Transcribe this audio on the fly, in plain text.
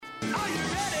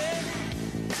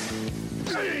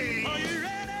Are you ready?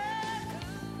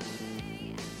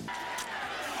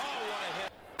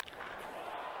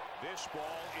 This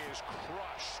ball is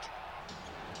crushed.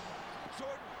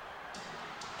 Jordan,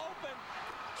 open.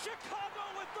 Chicago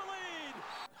with the lead.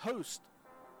 Host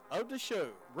of the show,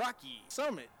 Rocky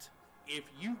Summit. If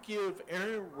you give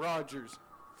Aaron Rodgers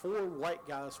 4 white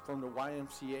guys from the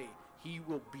YMCA, he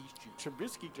will beat you.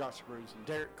 Trubisky, Josh Rosen,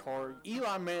 Derek Carr,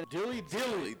 Eli Manning, Dilly,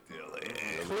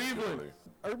 Cleveland,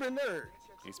 Urban Nerd.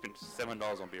 He spent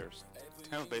 $7 on beers.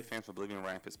 Tampa Bay fans for believing in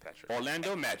Ryan Fitzpatrick.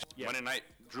 Orlando match. Monday night,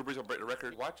 Drew Brees will break the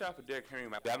record. Watch out for Derrick Henry.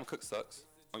 Dalvin Cook sucks.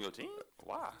 On your team?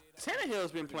 Why?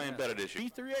 Tannehill's been playing better this year.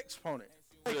 B3 exponent.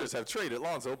 Lakers have traded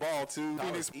Lonzo Ball to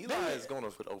Phoenix. Eli is going to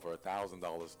put over $1,000 to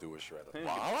do a shredder.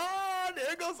 Wow,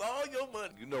 there goes all your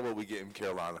money. You know what we get in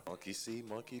Carolina. Monkey see,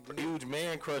 monkey do. Huge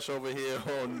man crush over here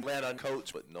on Atlanta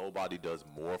coach, but nobody does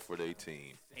more for their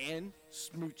team. And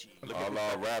Smoochie. A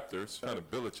la Raptors trying to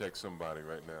Belichick somebody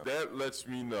right now. That lets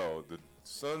me know the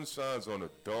sun shines on the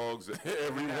dogs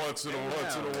every once in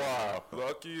a while.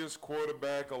 Luckiest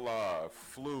quarterback alive.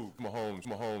 Flew. Mahomes.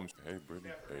 Hey,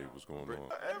 Brittany. Hey, what's going on?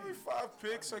 Every 5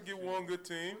 picks, I get one good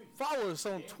team. Follow us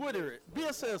on Twitter at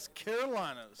BSS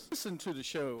Carolinas. Listen to the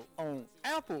show on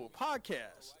Apple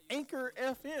Podcasts, Anchor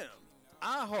FM,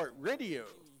 iHeartRadio,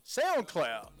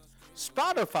 SoundCloud,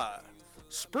 Spotify,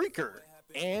 Spreaker,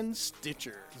 and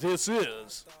Stitcher. This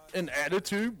is an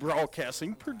Attitude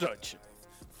Broadcasting production.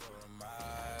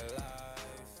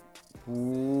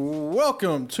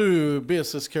 Welcome to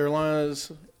BSS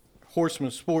Carolinas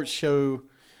Horseman Sports Show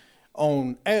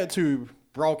on Attitude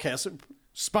Broadcasting,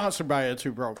 sponsored by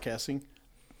Attitude Broadcasting,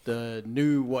 the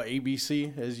new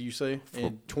ABC, as you say,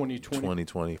 in 2020.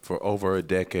 2020, for over a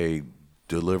decade,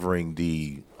 delivering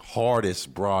the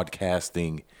hardest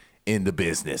broadcasting in the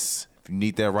business. If you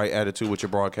need that right attitude with your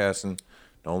broadcasting,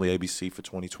 the only ABC for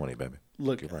 2020, baby.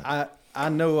 Look, right. I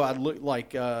know I look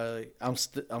like I'm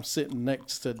sitting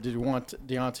next to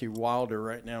Deontay Wilder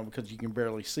right now because you can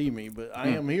barely see me, but I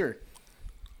am here.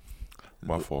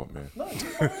 My fault, man. No,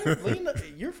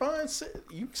 you're fine.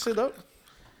 You can sit up.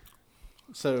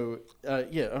 So,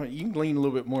 you can lean a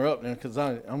little bit more up now because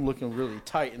I'm looking really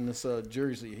tight in this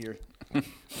jersey here.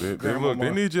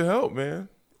 They need your help, man.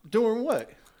 Doing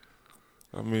what?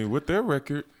 I mean, with their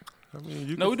record,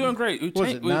 we're doing great.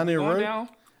 Was it 9 in a row? Down.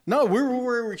 No, we're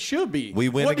where we should be. We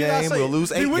win a game, we'll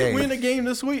lose 8 games. Did we win a game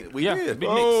this week? We did.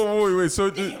 Wait.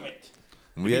 So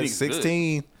we had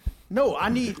 16. No,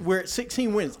 we're at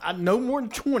 16 wins. No more than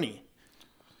 20.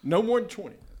 No more than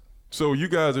 20. So you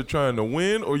guys are trying to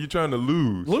win or you trying to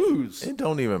lose? Lose. It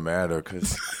don't even matter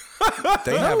because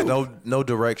they have no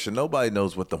direction. Nobody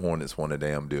knows what the Hornets want to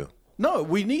damn do. No,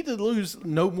 we need to lose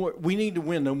no more. We need to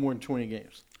win no more than 20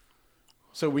 games,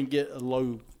 so we can get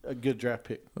a good draft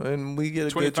pick. And we get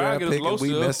a good draft pick, and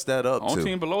we messed that up On too.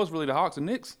 team below is really the Hawks and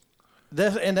Knicks.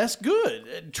 That's good.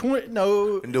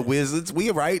 And the Wizards,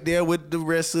 we right there with the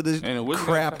rest of the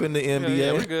crap in the NBA.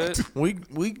 Yeah, we're good.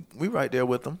 we right there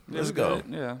with them. Let's go.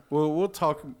 Good. Yeah. Well, we'll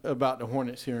talk about the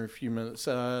Hornets here in a few minutes.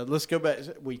 Let's go back.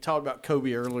 We talked about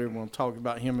Kobe earlier. We'll talk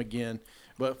about him again.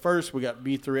 But first, we got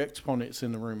B3 exponents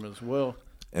in the room as well.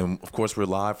 And, of course, we're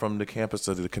live from the campus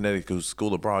of the Connecticut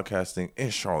School of Broadcasting in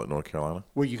Charlotte, North Carolina.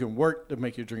 Where you can work to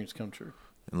make your dreams come true.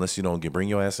 Unless you don't bring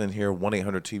your ass in here,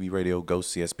 1-800-TV-RADIO, go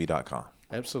CSB.com.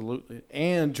 Absolutely.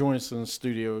 And join us in the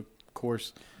studio, of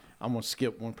course. I'm going to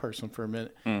skip one person for a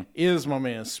minute. Is my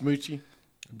man Smoochie,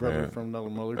 brother from another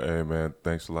mother. Hey, man,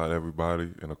 thanks a lot, everybody.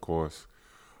 And, of course,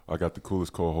 I got the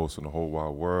coolest co-host in the whole wide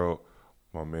world,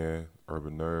 my man,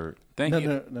 Urban Nerd. Thank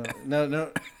you.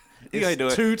 No. You gotta do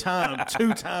it.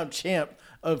 Two-time champ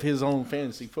of his own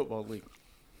fantasy football league.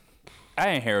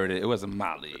 I inherited it. It wasn't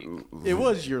my league. It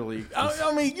was your league.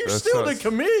 I mean, you're still the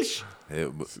commish.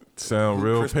 Sound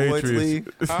real Chris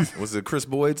Patriots. Was it Chris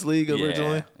Boyd's league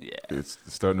originally? Yeah. It's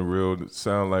starting to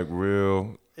sound like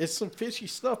real. It's some fishy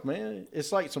stuff, man.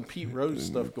 It's like some Pete Rose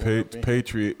stuff going on.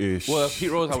 Patriot-ish. Well, if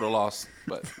Pete Rose, I would have lost,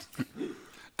 but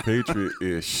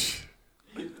Patriot-ish.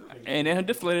 and then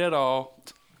deflated at all.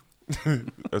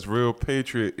 That's real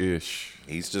Patriot-ish.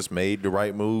 He's just made the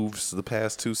right moves the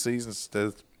past 2 seasons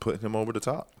that's putting him over the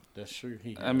top. That's true.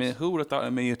 I mean, who would have thought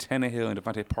Emmanuel Tannehill and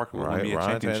Devontae Parker would win me a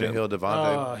Ryan championship? Tannehill,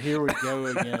 Devontae. Oh, here we go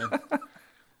again.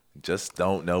 Just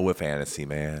don't know with fantasy,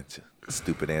 man.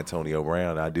 Stupid Antonio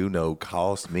Brown. I do know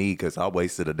cost me because I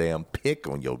wasted a damn pick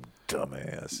on your dumb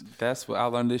ass. That's what I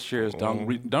learned this year is don't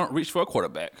reach for a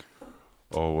quarterback.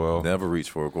 Oh, well. Never reach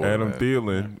for a quarterback.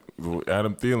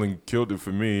 Adam Thielen killed it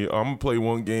for me. I'm going to play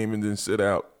one game and then sit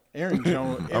out.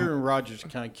 Aaron Rodgers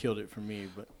kind of killed it for me,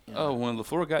 but Oh, when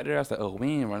LaFleur got there, I was like, oh, we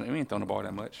ain't throwing the ball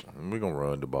that much. We're going to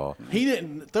run the ball. He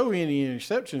didn't throw any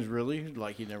interceptions, really,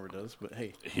 like he never does. But,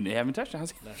 hey, He didn't have any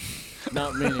touchdowns.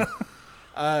 not many.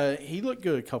 He looked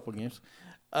good a couple games.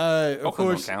 Of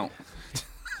course, Don't count.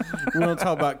 we're going to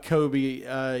talk about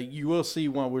Kobe. You will see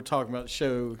when we're talking about the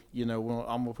show, I'm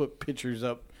going to put pictures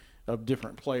up of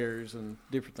different players and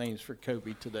different things for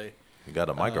Kobe today. You got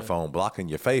a microphone blocking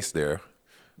your face there.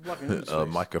 Blocking whose A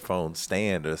face? microphone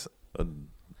stand. It's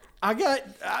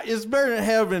better than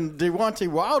having Devontae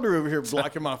Wilder over here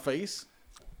blocking my face.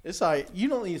 It's like, you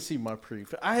don't need to see my pretty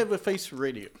face. I have a face for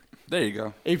radio. There you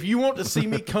go. If you want to see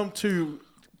me come to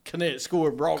Kinetic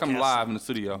Score broadcast, Come live in the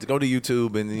studio. Go to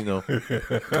YouTube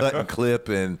and, cut and clip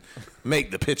and make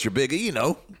the picture bigger.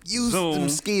 Use Zoom. some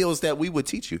skills that we would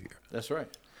teach you here. That's right.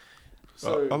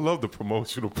 I love the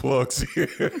promotional plugs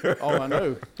here. Oh, I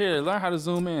know. Here, learn how to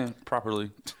zoom in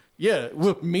properly. Yeah,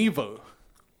 with Mevo,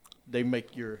 they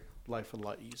make your life a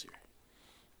lot easier.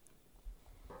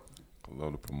 I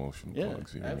love the promotional Yeah,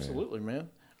 plugs here, man. absolutely, man.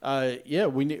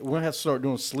 We'll have to start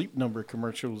doing sleep number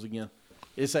commercials again.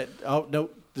 It's that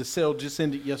the sale just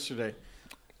ended yesterday.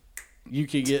 You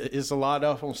can it's a lot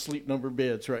off on sleep number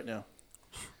beds right now.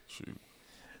 Shoot.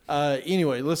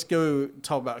 Anyway, let's go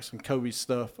talk about some Kobe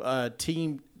stuff.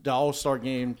 The All-Star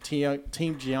game, Team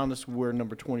Giannis will wear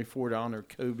number 24 to honor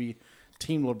Kobe.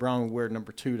 Team LeBron will wear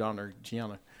number 2 to honor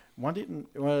Giannis.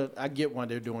 I get why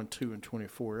they're doing 2 and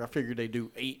 24. I figured they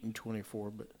do 8 and 24,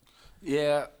 but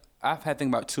Yeah, I've had to think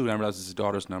about 2, and I realized it's his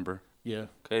daughter's number. yeah,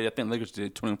 Okay, I think Lakers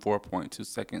did 24.2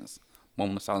 seconds.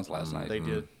 Moment of silence last night. they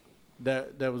did.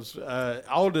 That was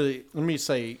let me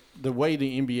say, the way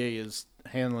the NBA is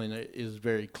handling it is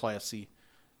very classy.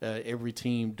 Every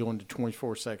team doing the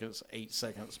 24 seconds, 8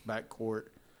 seconds backcourt.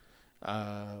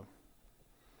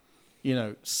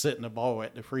 Setting the ball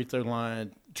at the free throw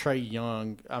line. Trae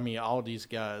Young. I mean, all these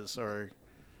guys are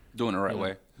Doing it the right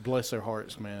way. Bless their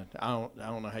hearts, man. I don't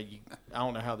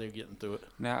know how they're getting through it.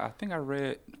 Now, I think I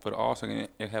read for the All-Star game,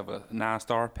 they have a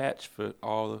 9-star patch for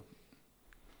all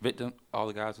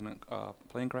the guys in the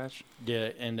plane crash. Yeah,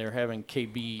 and they're having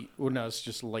KB. Well, no, it's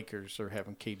just Lakers are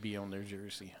having KB on their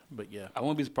jersey. But yeah, I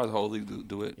wouldn't be surprised if the whole league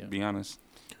do it, Yeah. to be honest.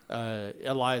 a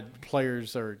lot of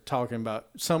players are talking about.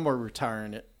 Some are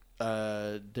retiring it.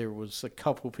 There was a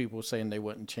couple people saying they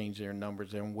wouldn't change their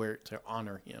numbers and wear it to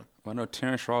honor him. Well, I know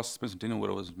Terrence Ross, Spencer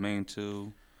Dinwiddie was main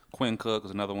 2. Quinn Cook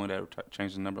was another one that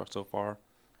changed the number so far.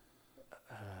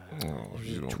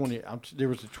 You don't, 20. There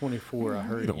was a 24. I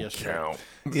heard you don't yesterday. count.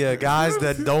 Yeah, guys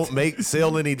that don't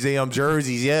sell any damn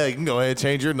jerseys. Yeah, you can go ahead and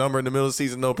change your number in the middle of the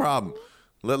season, no problem.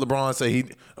 Let LeBron say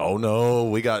oh no,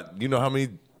 we got, how many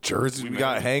jerseys we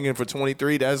got hanging for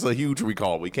 23? That's a huge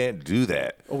recall. We can't do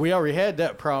that. Well, we already had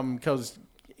that problem because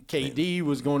KD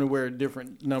was going to wear a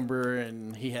different number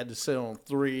and he had to sell on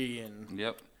 3 and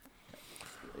Yep.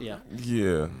 yeah.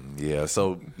 Yeah. Yeah,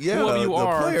 so Whoever you the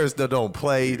are. players that don't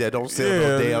play, that don't sell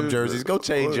no damn jerseys, go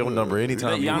change your number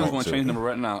anytime you Giannis want want to. to change number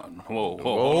right now. Whoa.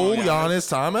 Oh, Giannis,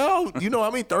 time out. You know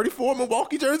how many 34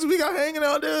 Milwaukee jerseys we got hanging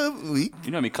out there? You know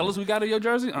how many colors we got in your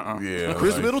jersey? Yeah.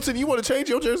 Chris like- Middleton, you want to change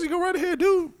your jersey? Go right ahead,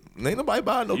 dude. Ain't nobody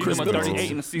buying no You Chris number Middleton.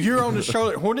 38 in the season. You're on the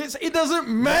Charlotte Hornets. It doesn't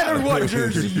matter what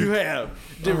jersey you have.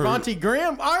 Devontae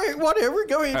Graham, all right, whatever.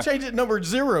 Go ahead and change it number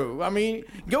 0. I mean,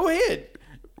 go ahead.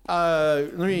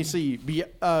 Let me see.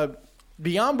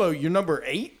 Biombo, you're number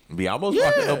 8. Biombo's Yeah.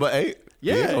 rocking number 8.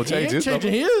 Yeah, he don't he ain't his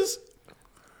changing number. his.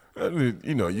 I mean,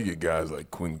 you get guys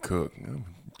like Quinn Cook.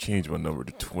 Change my number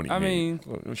to 28. I mean,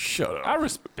 shut up. I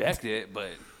respect it, but,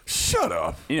 Shut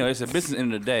up. it's a business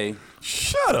end of the day.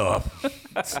 Shut up.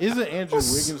 Isn't Andrew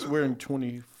Wiggins wearing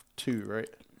 22, right?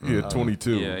 Yeah,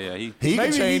 22. Yeah. He Maybe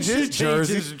can change he his should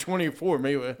jersey. change his to 24.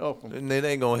 Maybe it'll help him. And it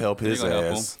ain't gonna help his Ain't gonna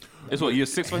help ass. It's what, year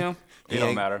 6 for him? It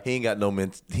don't matter. He ain't got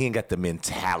he ain't got the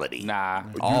mentality. Nah.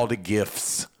 All the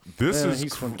gifts This Yeah, is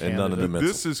he's from and none of Canada. the mental.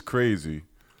 this is crazy,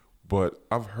 but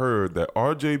I've heard that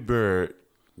R.J. Barrett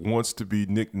wants to be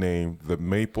nicknamed the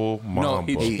Maple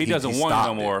Mamba. He doesn't want it no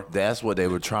stopped more. That's what they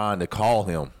were trying to call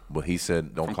him, but he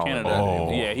said, "Don't From call Canada. him that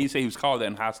anymore." Yeah, he said he was called that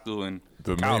in high school and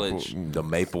the college. The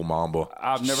Maple Mamba.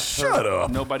 I've never Shut heard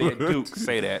up. nobody at Duke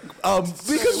say that.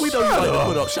 Because we don't like to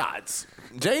put up shots.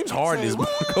 James Harden is more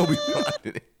Kobe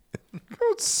Bryant.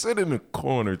 Go sit in the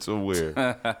corner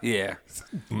somewhere. Yeah.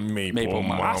 Maple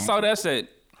Mamba. I Mamba. saw that said,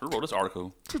 who wrote this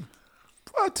article?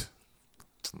 What?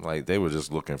 Like they were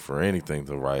just looking for anything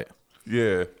to write.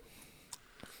 Yeah.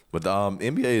 But the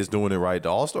NBA is doing it right. The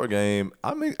All-Star game,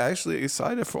 I'm actually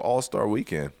excited for All-Star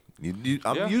weekend. I'm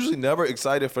Yeah. usually never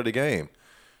excited for the game.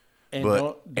 And But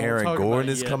don't Aaron talk about Gordon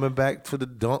it is yet. coming back for the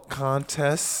dunk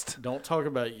contest. Don't talk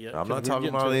about it yet. I'm 'cause not we're talking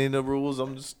getting about to- any of the rules.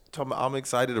 I'm just I'm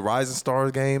excited. The Rising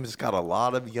Stars game, it's got a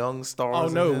lot of young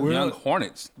stars. Oh, no, in it. we're Young not-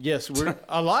 Hornets. Yes, we're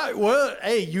a lot. Well,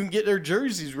 hey, you can get their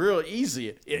jerseys real easy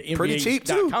at Pretty cheap,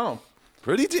 too. NBA.com.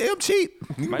 Pretty damn cheap.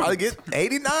 You can probably get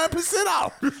 89%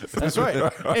 off. That's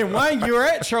right. And while you're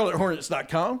at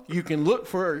CharlotteHornets.com, you can look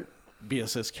for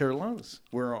BSS Carolinas.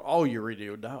 We're on all your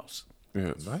radio dials.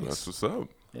 Yeah, that's what's up.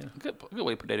 Good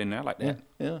way to put that in there. I like that.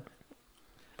 Yeah.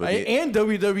 But And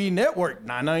WWE Network,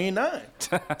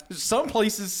 $9.99. Some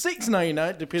places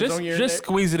 $6.99. Depends on your Just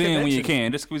squeeze it in when you connection.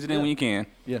 can. Just squeeze it in when you can.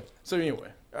 Yeah. So anyway,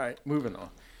 all right, moving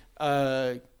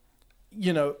on.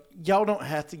 Y'all don't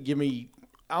have to give me.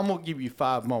 I'm gonna give you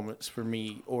 5 moments for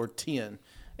me or 10,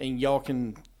 and y'all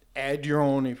can add your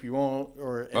own if you want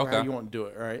or how Okay. you want to do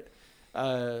it. All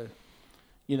right.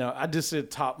 I just said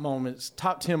top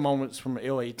 10 moments from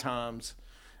LA Times.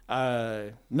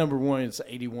 Number 1 is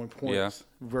 81 points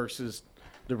versus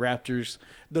the Raptors.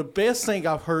 The best thing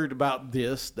I've heard about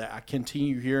this that I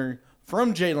continue hearing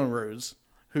from Jalen Rose,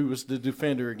 who was the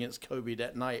defender against Kobe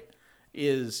that night,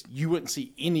 is you wouldn't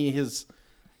see any of his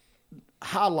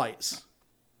highlights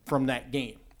from that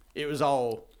game. It was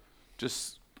all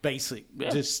Just basic. Yeah.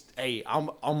 Just, hey, I'm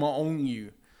gonna own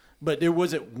you. But there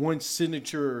wasn't one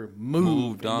signature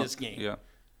move in dunk. this game, Yeah.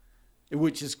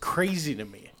 which is crazy to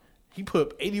me. He put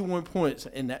up 81 points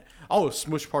in that. Oh,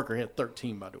 Smush Parker had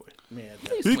 13, by the way. Man,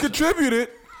 He contributed.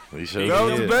 We sure That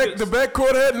was did. the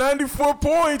backcourt had 94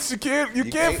 points. You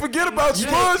can't forget about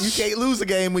Smush. You can't lose a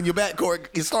game when your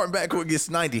starting backcourt gets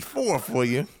 94 for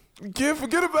you. You can't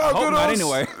forget about Hope good not old.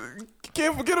 anyway.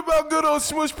 Can't forget about good old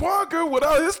Smush Parker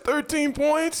without his 13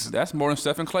 points. That's more than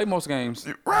Stephen Clay most games.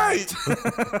 Right.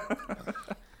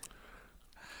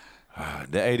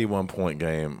 The 81-point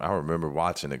game, I remember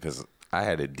watching it because I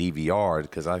had it DVR'd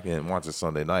because I couldn't watch it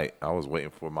Sunday night. I was waiting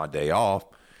for my day off.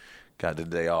 Got the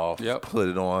day off, Yep. put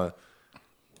it on.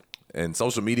 And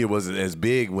social media wasn't as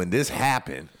big when this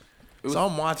happened. So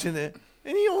I'm watching it.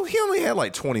 And he only had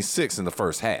like 26 in the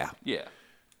first half. Yeah.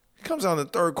 He comes out in the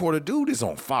third quarter, dude is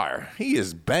on fire. He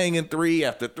is banging 3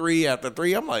 after 3 after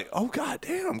 3. I'm like, oh,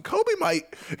 goddamn, Kobe might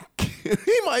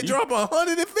drop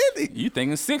 150. You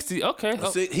thinking 60. Okay. Oh,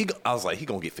 See, I was like, he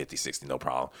going to get 50, 60, no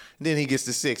problem. And then he gets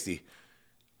to 60,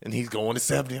 and he's going to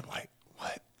 70. I'm like,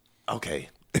 what? Okay.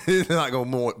 It's not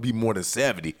going to be more than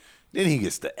 70. Then he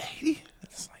gets to 80.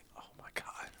 It's like, oh, my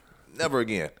God. Never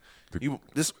again. It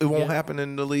won't happen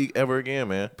in the league ever again,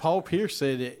 man. Paul Pierce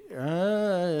said it.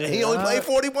 He only played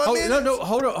 41 minutes. No,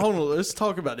 hold on. Let's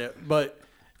talk about that. But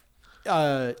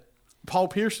Paul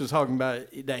Pierce was talking about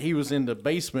it, that he was in the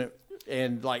basement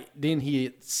and like then he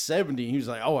hit 70. He was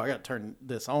like, "Oh, I got to turn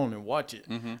this on and watch it."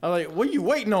 I'm like, "What are you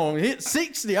waiting on? Hit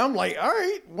 60." I'm like, "All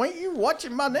right, wait, you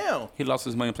watching by now?" he lost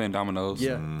his money playing dominoes.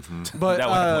 Yeah, but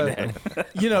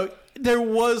there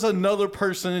was another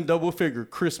person in double figure.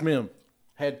 Chris Mim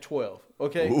had 12.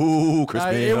 Okay, Ooh, Chris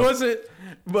it Mim. wasn't,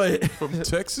 but From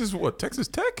Texas, what? Texas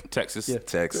Tech? Texas. Yeah.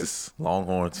 Texas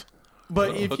Longhorns.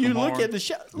 But if Hook you 'em look on. at the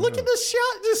shot, look at the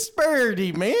shot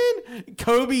disparity, man.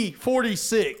 Kobe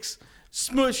 46,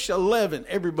 Smush 11.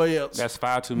 Everybody else That's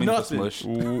 5 too many Nothing. for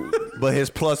Smush. But his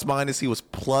plus minus, he was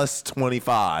plus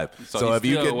 25. So So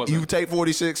he if still wasn't- you take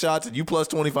 46 shots and you plus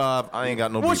 25, I ain't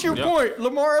got no What's beef your with point?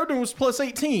 Lamar Odom was plus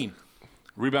 18.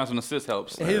 Rebounds and assists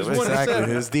helps. His you. one to Exactly. 7.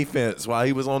 His defense, while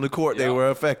he was on the court, they Yeah.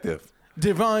 were effective.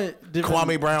 Devon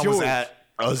Kwame Brown George. was at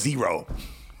a 0.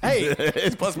 Hey,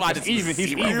 His plus minus He's was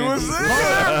even. He's 0. even. was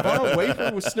there. Von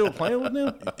Wafer was still playing with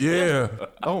them. Yeah.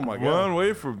 Oh my god. Ron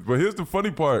Wafer. But here's the funny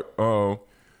part.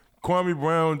 Kwame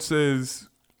Brown says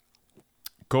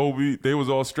Kobe, they was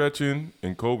all stretching,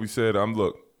 and Kobe said, I'm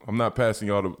not passing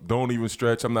y'all don't even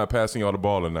stretch. I'm not passing y'all the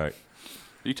ball tonight.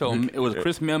 You told him it was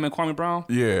Chris Mill and Kwame Brown?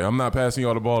 Yeah, I'm not passing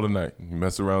y'all the ball tonight. He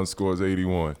mess around, scores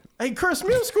 81. Hey, Chris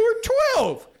Mill scored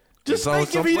 12. Just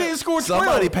think if he didn't score 12.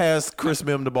 Somebody passed Chris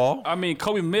Mim the ball. I mean,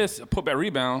 Kobe missed a putback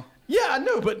rebound. Yeah, I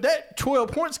know, but that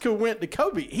 12 points could have went to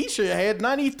Kobe. He should have had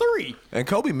 93. And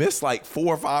Kobe missed like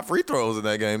 4 or 5 free throws in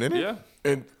that game, didn't he? Yeah.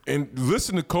 And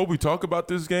listen to Kobe talk about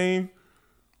this game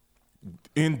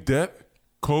in depth.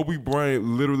 Kobe Bryant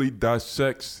literally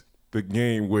dissects the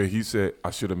game where he said,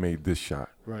 I should have made this shot.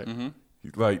 Right.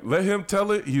 Like, let him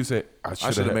tell it. He said, I I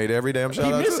should should have made every damn shot.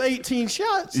 He I missed took. 18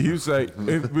 shots. He was like, but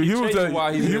he was tell you like,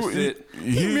 why he missed it.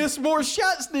 He missed more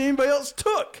shots than anybody else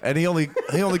took. And he only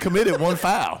committed 1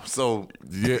 foul. So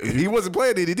Yeah, he wasn't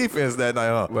playing any defense that night,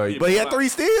 huh? Like- But he had 3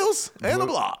 steals and a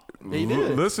block. He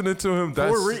did. listening to him,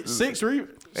 that's 6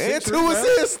 rebounds. And 2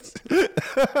 assists.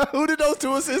 Who did those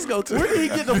 2 assists go to? Where did he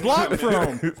get the block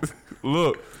from?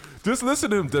 Look, just listen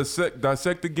to him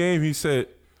dissect the game. He said,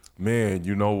 man,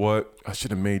 you know what? I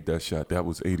should have made that shot. That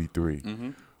was 83.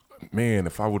 man,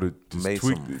 if I would have just Made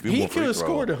tweaked some it. few He more could free have throws.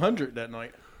 scored 100 that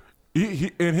night.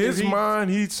 He in his he- mind,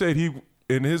 he said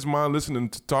in his mind, listening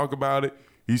to talk about it,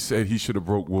 he said he should have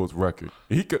broke Will's record.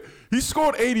 He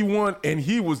scored 81 and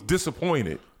he was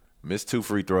disappointed. Missed 2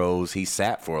 free throws. He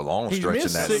sat for a long stretch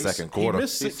in that second quarter. He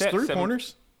missed 6 sat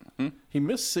 3-pointers. He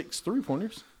missed 6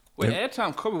 3-pointers. Wait, at that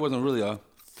time, Kobe wasn't really a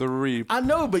 3. I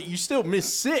know, but you still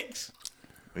missed 6.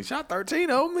 He shot 13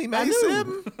 of them. He I made know.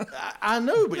 7. I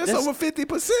know, but That's over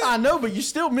 50%. I know, but you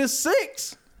still missed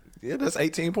 6. Yeah, that's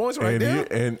 18 points right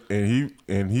And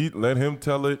there. he let him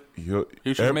tell it. He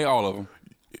should have made all of them.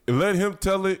 Let him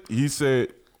tell it. He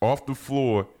said off the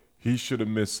floor he should have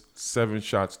missed 7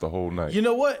 shots the whole night. You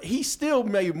know what? He still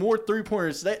made more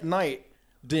 3-pointers that night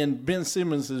than Ben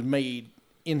Simmons has made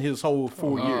in his whole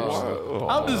 4 years.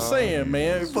 I'm just saying,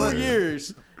 man. 4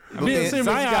 years. Ben Simmons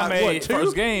Zion got made what, 2?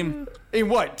 first game. In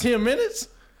what, 10 minutes?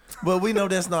 But we know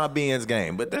that's not Ben's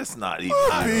game. But that's not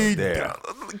even there.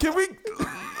 Can we?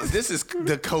 This is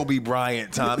the Kobe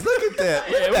Bryant times. Look at that.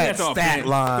 Look we at that ain't talking stat Ben.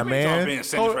 line, We ain't talking man. Ben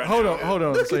Simmons right Hold now.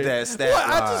 on. Look Say- at that stat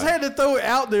Well, I just line. had to throw it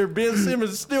out there. Ben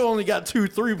Simmons still only got 2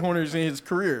 3-pointers in his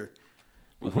career.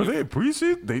 Were they in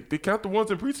preseason? They count the ones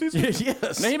in preseason?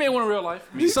 Yes. Now, he made one in real life.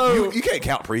 So, You can't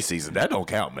count preseason. That don't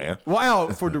count, man. wow,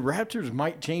 for the Raptors,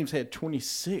 Mike James had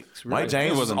 26. Right? Mike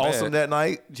James was wasn't awesome bad. that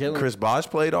night. Jalen- Chris Bosh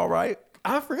played all right.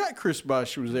 I forgot Chris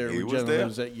Bosh was there He with was Jalen there.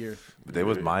 Rose that year. But they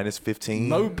was minus 15.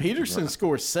 Mo Peterson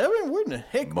scored 7. Where in the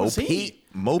heck Mo was he? Pete.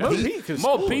 Mo Pete. could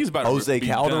Mo score. P's about to Jose be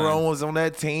Calderon done. was on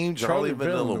that team. Charlie Charlie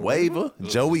Vanilla Villanueva. Waiver.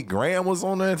 Joey Graham was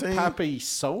on that team. Papi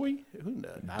Soy? Who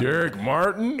knows? Derek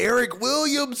Martin. Eric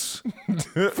Williams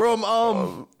from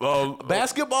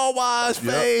Basketball Wise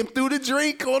fame threw the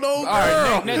drink on old girl.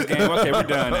 All right, next game. Okay, we're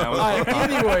done now. All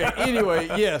right, anyway,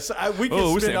 yes, we can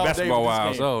Oh, we spend said all day basketball with this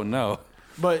wives. game. Oh, no.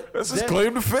 But That's his that-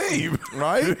 claim to fame.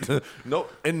 Right? No,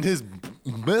 and his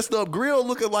messed up grill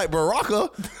looking like Baraka.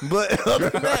 But other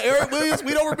than that, Eric Williams,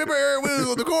 we don't remember Eric Williams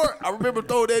on the court. I remember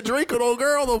throwing that drink on old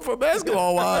girl though for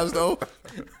Basketball Wives though.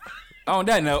 On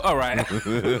that note, all right.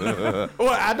 Well,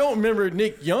 I don't remember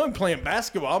Nick Young playing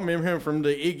basketball. I remember him from the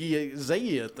Iggy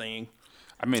Azalea thing.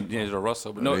 I mean, D'Angelo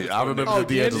Russell, but no. I remember Oh,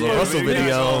 the D'Angelo yeah, Russell yeah,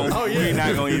 video. Oh yeah, We're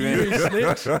not going to You even.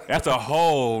 ain't snitch. That's a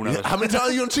whole nother. How many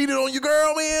times you done cheated on your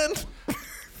girl, man?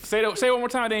 Say it one more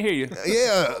time. I didn't hear you.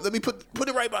 Yeah, let me put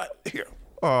it right by here.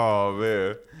 Oh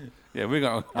man. Yeah, we're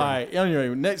going to. All right. Anyway,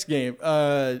 next game.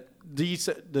 The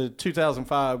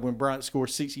 2005 when Bryant scored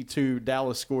 62,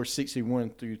 Dallas scored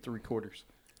 61 through 3 quarters.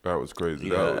 That was crazy.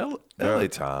 Yeah, that, LA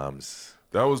Times.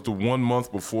 that was the 1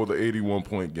 month before the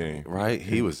 81-point game. Right?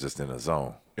 He was just in a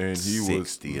zone. And he was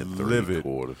 60 and 3 livid.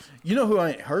 quarters. You know who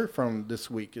I ain't heard from this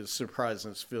week is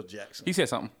surprising is Phil Jackson. He said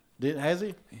something. Has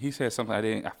he? He said something I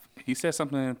didn't. He said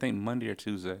something, I think, Monday or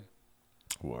Tuesday.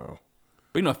 Wow.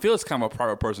 But, you know, Phil's kind of a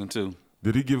private person, too.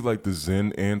 Did he give like the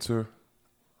Zen answer?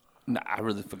 Nah, I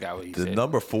really forgot what he The said.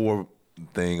 number 4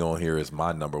 thing on here is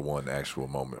my number 1 actual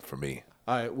moment for me.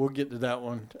 All right, we'll get to that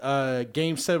one.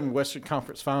 Game 7 Western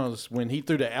Conference Finals when he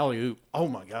threw the alley-oop. Oh,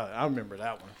 my God. I remember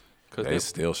that one. They Because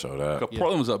still showed up.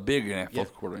 Portland was up big in that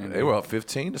fourth quarter. They were up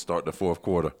 15 to start the fourth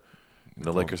quarter. And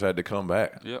the Lakers had to come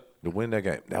back Yep. to win that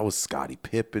game. That was Scottie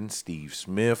Pippen, Steve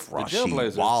Smith, Rasheed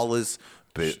Jailblazers. Wallace,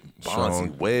 Bonzi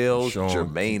Sean- Wells, Sean-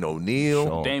 Jermaine O'Neal.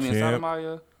 Sean Damian Kemp.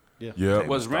 Sotomayor. Yeah.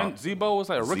 Was Zebo was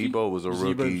like a rookie? Zebo was a Zebo's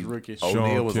rookie. a rookie. O'Neal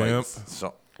Sean was Kemp.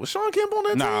 like was Sean Kemp on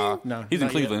that Nah, team? No, he's in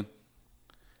not yet. Cleveland.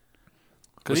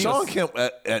 But Sean Kemp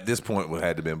at this point would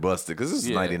had to been busted because this is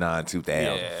Yeah. 99,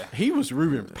 2000. Yeah. He was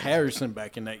Ruben Patterson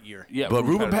back in that year. Yeah, But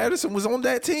Ruben Patterson was on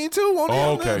that team too. On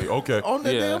Oh, that, okay. On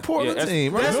that Yeah. damn Portland Yeah,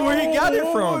 team. Right? That's where he got it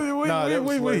from. Wait, Nah, that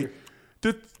was wait. later.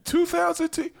 The 2000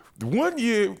 team. One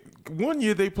year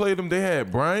they played them. They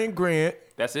had Brian Grant.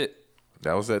 That's it.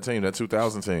 That was that team, that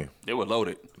 2000 team. They were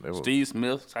loaded. They were- Steve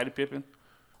Smith, Scottie Pippen.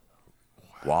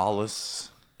 Wallace,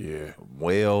 Yeah.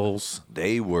 Wells,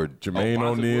 they were Jermaine Bonzi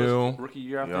O'Neal. was rookie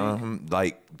year, I think.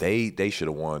 like they should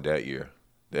have won that year.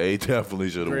 They definitely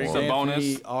should have Greg won.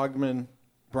 Anthony, Sabonis. Ogman,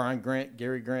 Brian Grant,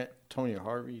 Gary Grant, Tony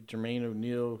Harvey, Jermaine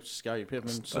O'Neal, Scottie Pippen,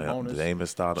 Sabonis,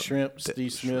 Jameis Stoudemire. Shrimp,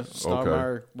 Steve Smith,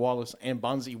 Stoudemire, Wallace, and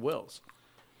Bonzi Wells.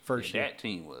 First year. That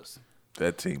team was.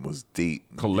 That team was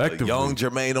deep. Collectively. A young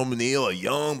Jermaine O'Neal, a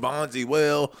young Bonzi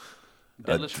Well,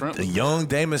 Detlef Shrimp a was young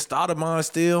Damon Stoudemire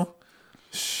still.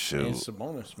 And Shoot.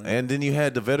 Sabonis, man. And then you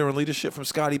had the veteran leadership from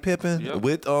Scottie Pippen Yep.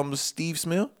 with Steve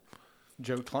Smith.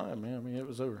 Joe Klein, man. I mean, it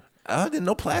was over. I didn't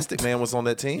know Plastic Man was on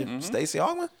that team. Stacey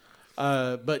Augmon.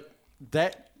 But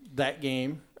that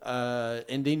game,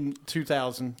 And then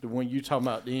 2000, the one you talking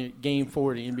about, the Game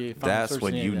 4 of the NBA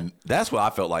Finals. That's when I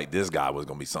felt like this guy was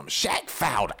gonna be something. Shaq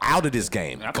fouled out of this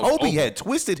game. I thought Kobe over. had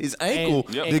twisted his ankle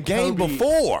And the game Kobe-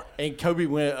 before. And Kobe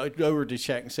went over to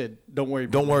Shaq and said, "Don't worry,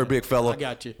 Big fella. I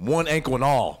got you." One ankle and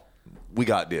all. We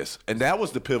got this. And that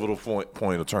was the pivotal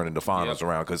point of turning the finals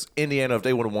around. Because Indiana, if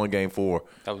they would have won Game 4,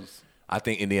 That was I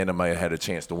think Indiana might have had a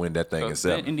chance to win that thing in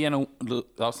 7. Indiana.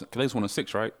 They won in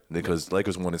 6, right? Because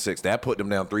Lakers won in 6. That put them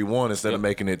down 3-1 instead of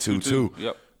making it 2-2.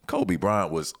 Yep. Kobe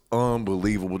Bryant was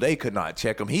unbelievable. They could not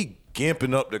check him. He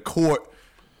gimping up the court.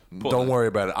 Don't worry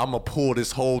about it. I'm going to pull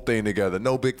this whole thing together.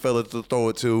 No big fella to throw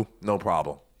it to. No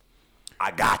problem.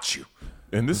 I got you.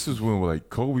 And this is when like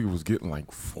Kobe was getting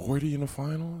like 40 in the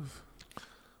finals.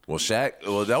 Well,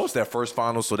 that was their first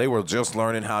final, so they were just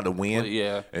learning how to win. Well,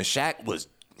 yeah. And Shaq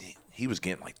he was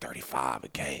getting like 35 a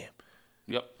game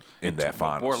Yep. in that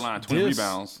finals. Borderline 20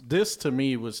 rebounds. This to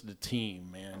me was the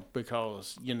team, man,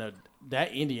 because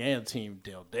that Indiana team: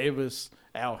 Dale Davis,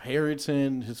 Al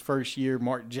Harrington, his first year,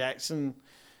 Mark Jackson,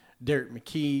 Derek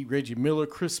McKee, Reggie Miller,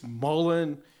 Chris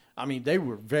Mullin. I mean, they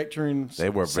were veterans. They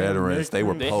were Sam veterans. They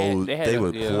were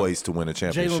Mickey, poised to win a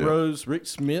championship. Jalen Rose, Rick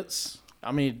Smits.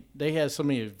 I mean, they had so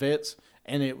many vets,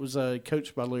 and it was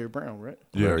coached by Larry Brown, right?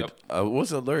 Yeah. Yep.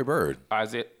 Was it Larry Bird?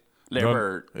 Isaac. Larry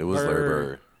Bird. It was Larry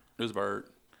Bird. It was Bird.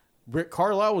 Rick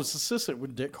Carlisle was assistant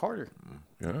with Dick Carter.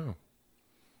 Yeah.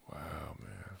 Wow,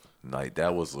 man. Like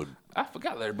that was. I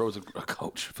forgot Larry Bird was a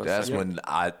coach. That's when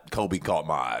Kobe caught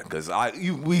my eye because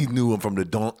we knew him from the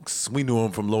dunks. We knew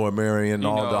him from Lower Merion,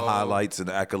 all the highlights and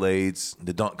the accolades,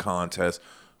 the dunk contest.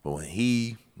 But when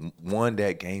he won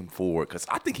that Game 4, because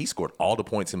I think he scored all the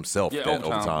points himself that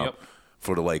overtime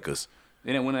for the Lakers.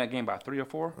 They didn't win that game by 3 or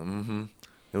 4. Mm-hmm.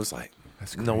 It was like,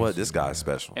 you know what? This guy's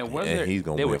special. And he's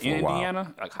going to win for a while.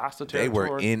 Indiana, like hostile They territory.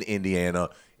 were in Indiana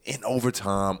in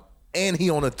overtime, and he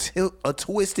on a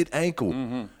twisted ankle.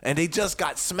 And they just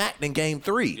got smacked in Game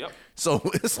 3. Yep. So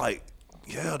it's like,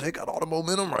 yeah, they got all the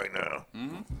momentum right now.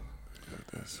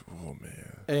 Oh, man.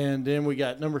 And then we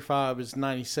got number 5 is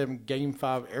 97 Game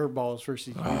 5 air balls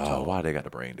versus Utah. Oh, why they got to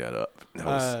bring that up? That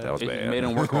was It bad. made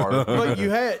them work hard. But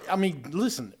you had, I mean,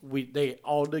 listen,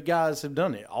 all the guys have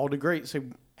done it. All the greats have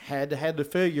had the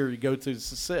failure to go through the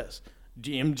success.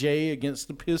 MJ against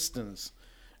the Pistons,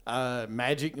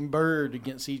 Magic and Bird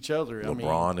against each other.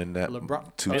 LeBron in that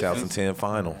 2010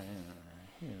 final.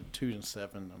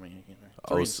 2-7. I mean,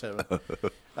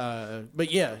 3-7.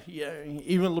 But yeah,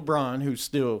 even LeBron, who's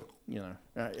still,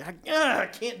 I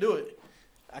can't do it.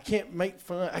 I can't make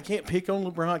fun. I can't pick on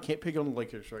LeBron. I can't pick on the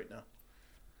Lakers right now.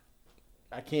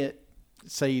 I can't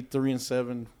say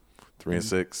 3-7.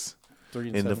 3-6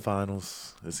 in the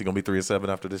finals. Is he gonna be 3-7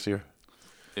 after this year?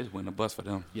 It's winning a bus for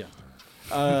them. Yeah.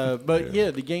 But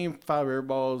yeah, the Game 5 air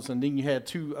balls, and then you had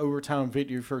 2 overtime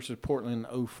victories versus Portland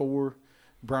in 2004.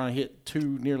 Brian hit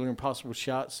 2 nearly impossible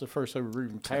shots. The first over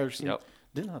Ruben Patterson. Yep.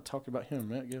 Didn't I talk about him a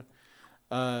minute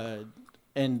ago?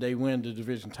 And they win the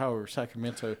division title over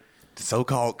Sacramento.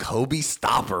 So-called Kobe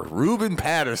stopper, Ruben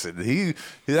Patterson.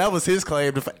 That was his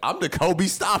claim to fame. I'm the Kobe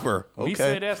stopper. Okay. He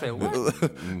said that. I said,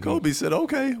 what? Kobe said,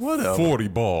 okay, whatever. 40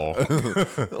 ball.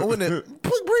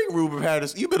 Bring Ruben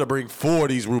Patterson. You better bring 4 of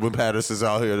these Ruben Pattersons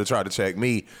out here to try to check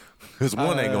me, because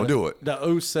one ain't going to do it.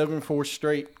 The 07 4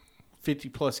 straight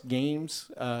 50-plus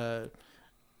games.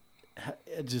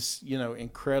 Just,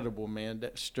 incredible, man,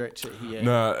 that stretch that he had.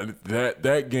 Nah,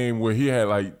 that game where he had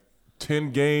like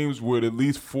 10 games with at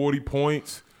least 40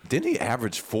 points. Didn't he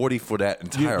average 40 for that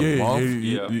entire month?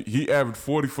 He averaged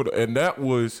 40 and that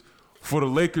was for the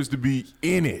Lakers to be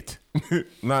in it.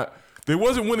 They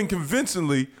wasn't winning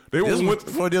convincingly. They This were was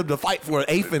for them to fight for an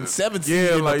 8th and 7th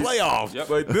seed in the playoffs. Yep.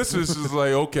 Like this is just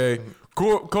like, okay,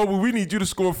 Kobe, we need you to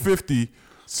score 50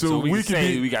 so we can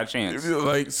say be, we got a chance.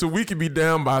 Like so we could be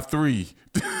down by 3.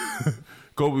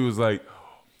 Kobe was like,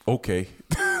 okay.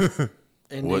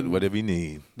 And Whatever you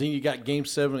need. Then you got Game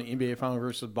 7 of the NBA Final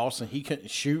versus Boston. He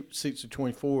couldn't shoot 6 of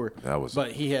 24,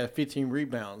 but he had 15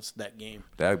 rebounds that game.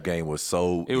 That game was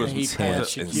so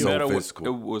intense and so physical.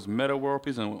 It was Meta World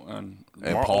Peace and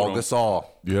Paul Gasol.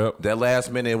 Yep. That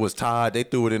last minute it was tied. They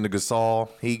threw it into Gasol.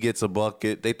 He gets a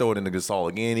bucket. They throw it into Gasol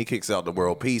again. He kicks out the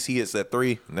world peace. He hits that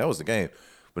 3, and that was the game.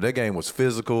 But that game was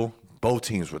physical. Both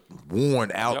teams were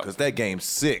worn out because that game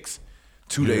 6.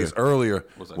 2 days earlier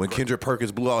when Kendrick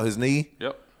Perkins blew out his knee.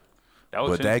 Yep.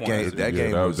 That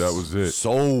game was it.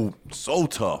 So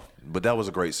tough. But that was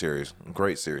a great series.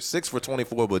 6 for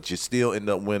 24, but you still end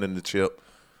up winning the chip.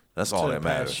 That's all that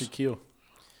matters. Shaquille.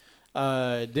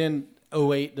 Then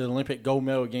 2008, the Olympic gold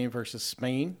medal game versus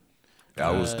Spain.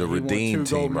 That was the he won redeem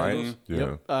 2 gold team, right? medals. Yeah.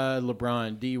 Yep.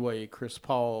 LeBron, D-Wade, Chris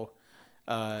Paul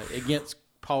against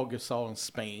Paul Gasol in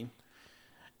Spain.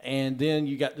 And then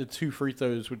you got the 2 free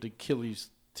throws with the Achilles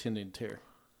tendon tear.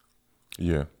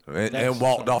 Yeah. And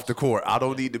walked off the court. I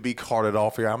don't need to be carted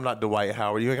off here. I'm not Dwight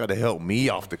Howard. You ain't got to help me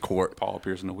off the court. Paul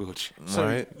Pierce in the wheelchair. So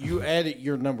Right. you added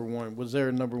your number one. Was there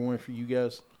a number one for you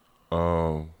guys?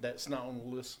 That's not on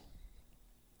the list.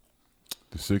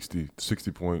 The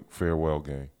 60-point farewell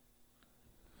game.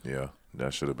 Yeah,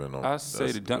 that should have been on. I say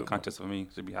that's the a dunk good contest for me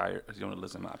should be higher. It's on the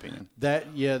list in my opinion. That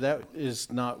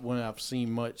is not one I've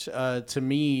seen much. To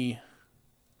me,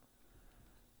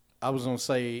 I was gonna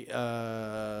say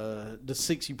the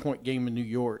 60-point game in New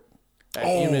York at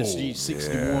MSG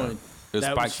 61. It was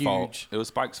That Spike's was fault. huge. It was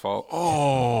Spike's fault.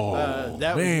 Oh,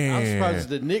 That man. I'm surprised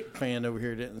the Knicks fan over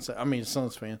here didn't say. I mean,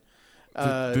 Suns fan.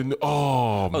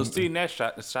 Oh, Steve Nash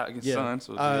shot the shot against Yeah, Suns.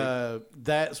 Was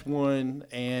that's one.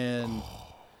 And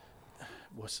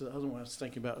what's the other one I was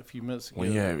thinking about a few minutes ago?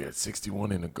 when you had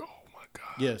 61 in the goal. Oh my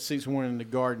God. Yeah, 61 in the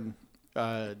Garden.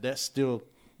 That's still,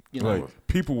 you know. Like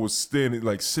people were standing,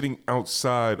 like sitting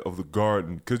outside of the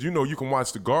Garden, because you can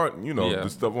watch the Garden, Yeah. the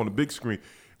stuff on the big screen.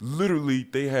 Literally,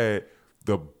 they had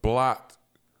the blocked,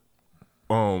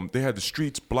 they had the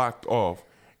streets blocked off,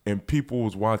 and people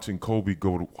was watching Kobe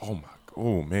go to.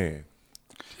 Oh man,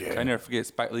 I never forget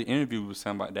Spike Lee interview with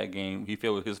something about that game. He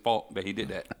felt it was his fault that he did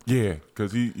that. yeah,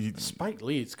 because he Spike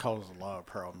Lee's caused a lot of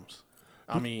problems.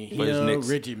 I mean, For his Knicks.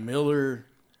 Reggie Miller.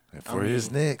 And for his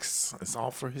Knicks. It's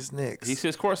all for his Knicks. He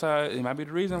sits courtside. It might be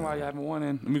the reason why you haven't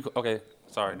won. Okay,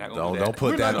 sorry, not gonna do that. Don't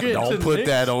put We're that. not getting to Don't the put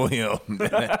that on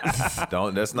him.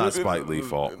 Don't. That's not Spike Lee's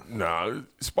fault. Nah,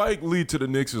 Spike Lee to the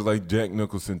Knicks is like Jack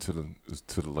Nicholson to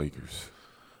the Lakers.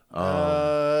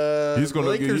 He's gonna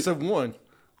Lakers get- have won.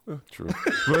 True.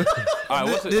 All right,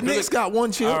 what's The Knicks got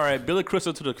one chip. All right, Billy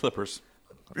Crystal to the Clippers.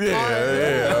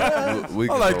 yeah. We I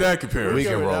can like roll- that comparison. We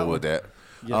can Go with roll that with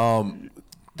that.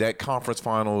 That conference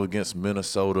final against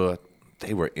Minnesota,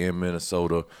 they were in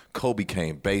Minnesota. Kobe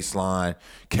came baseline.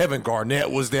 Kevin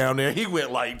Garnett was down there. He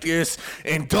went like this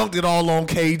and dunked it all on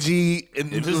KG.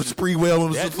 And Spreewell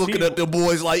was that just looking team- at the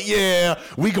boys like, yeah,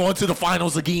 we going to the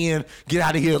finals again. Get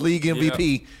out of here, league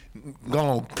MVP. Go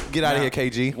on, get out of here,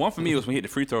 KG. One for me was when he hit the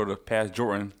free throw to pass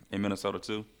Jordan in Minnesota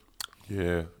too.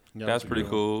 Yeah, That's pretty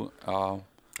cool.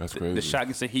 that's The crazy. shot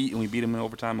against the Heat and we beat him in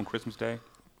overtime on Christmas Day.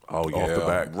 Oh, yeah. the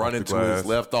back, Running off the to his glass.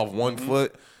 left off one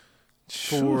foot.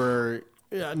 For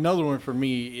another one for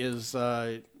me is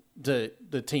the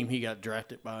team he got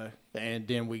drafted by, and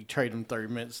then we trade him 30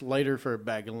 minutes later for a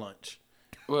bag of lunch.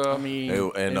 Well, I mean, It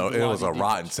was a lousy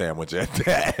rotten sandwich at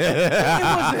that. defense.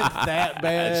 It wasn't that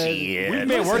bad. we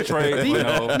made work trades. You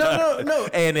know. No.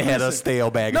 And it had a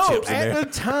stale bag of No, chips in there. at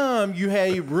the time you had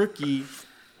a rookie,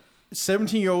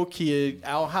 17-year-old kid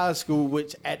out of high school,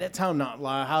 which at that time, not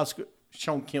lie, high school.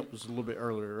 Sean Kemp was a little bit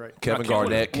earlier, right? Kevin Kevin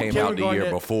Garnett came Kevin out the year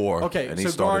Garnett- before, Okay, and he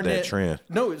so started that Garnett- trend.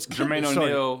 No, it's Kemp Jermaine that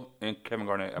started. O'Neal and Kevin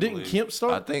Garnett. I Didn't believe. Kemp I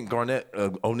start? think Garnett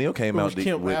O'Neal came Or out was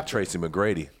Kemp with after? Tracy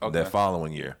McGrady that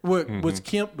following year. Was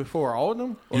Kemp before all of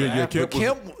them? Or Yeah, after?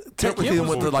 Kemp was- Kemp technically was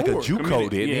went to like a before. JUCO,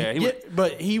 didn't he? Yeah, he Yeah, was,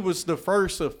 but he was the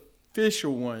first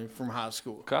official one from high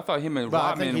school. 'cause I thought him and But I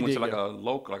think Rodman he went to did like go. a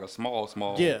local, like a small.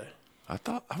 Yeah. I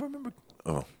remember.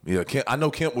 Oh, yeah. I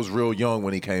know Kemp was real young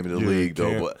when he came to the league,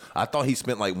 though, Kemp. but I thought he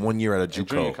spent like 1 year at a junior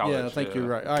JUCO. college. Yeah, I think yeah. you're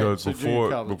right. All right, Because so junior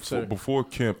college. before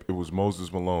Kemp, it was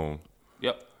Moses Malone,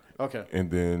 Yep. Okay.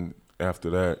 and then after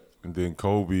that, and then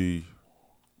Kobe.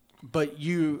 But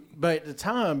at the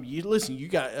time, you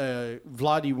got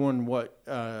Vlade won what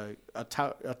a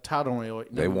title. In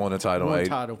They won a title. One eight-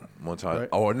 title. One title. Right.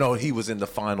 Oh, no, he was in the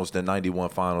finals, the 91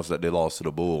 finals that they lost to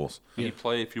the Bulls. He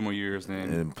played a few more years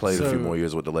then. And played a So- few more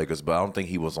years with the Lakers, but I don't think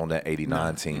he was on that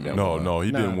 89 team. That won. No,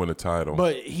 he No. didn't win a title.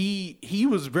 But he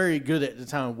was very good at the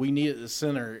time. We needed the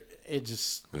center. It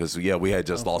just Because we had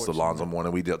just lost Alonzo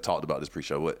Mourning. We talked about this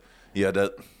pre-show.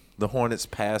 The Hornets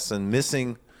passing,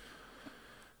 missing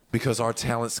because our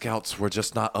talent scouts were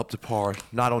just not up to par,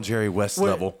 not on Jerry West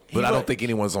level. But I don't think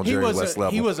anyone's on Jerry West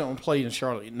level. He wasn't on play in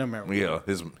Charlotte, no matter what. Yeah,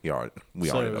 we already know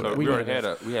So that. we know already had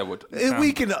this. we had what? And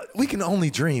we can only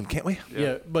dream, can't we?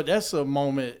 Yeah, but that's a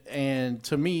moment. And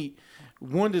to me,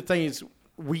 one of the things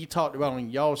we talked about on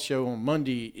y'all's show on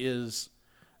Monday is,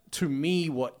 to me,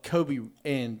 what Kobe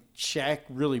and Shaq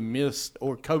really missed,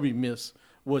 or Kobe missed,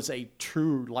 was a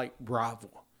true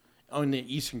rival on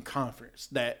the Eastern Conference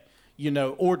that,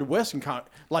 or the Western Conference.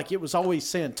 Like, it was always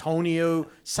San Antonio.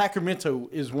 Sacramento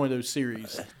is one of those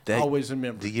series I always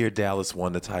remember. The year Dallas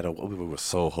won the title, we were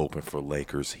so hoping for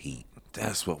Lakers Heat.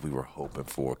 That's what we were hoping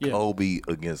for. Yeah. Kobe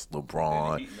against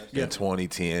LeBron in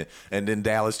 2010. And then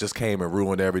Dallas just came and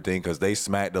ruined everything because they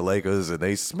smacked the Lakers and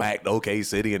they smacked OK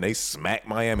City and they smacked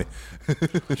Miami.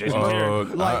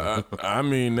 I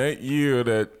mean, that year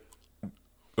that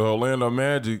Orlando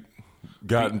Magic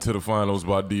got into the finals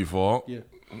by default. Yeah.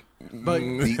 But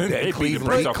Beat that beat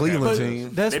Cleveland, the Cleveland team.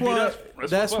 that's They beat what us.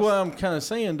 that's what I'm kind of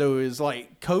saying though is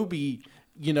like Kobe,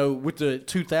 with the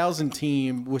 2000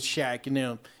 team with Shaq and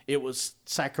them, it was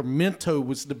Sacramento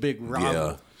was the big rival.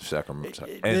 Yeah, Sacramento.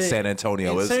 And San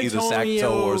Antonio. and It's either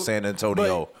Sacramento or San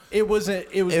Antonio. But it wasn't.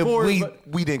 It was And more.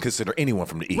 we didn't consider anyone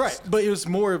from the East. Right, but it was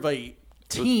more of a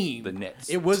team. The Nets.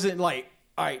 It wasn't like,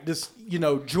 all right, this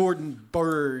Jordan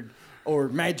Bird or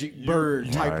Magic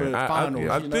Bird type of finals.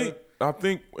 I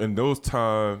think in those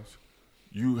times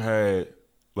you had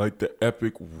like the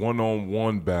epic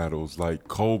one-on-one battles like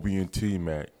Kobe and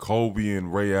T-Mac, Kobe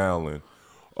and Ray Allen,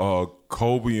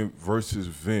 Kobe versus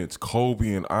Vince,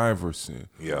 Kobe and Iverson.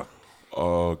 Yeah.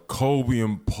 Kobe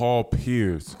and Paul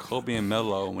Pierce. Kobe and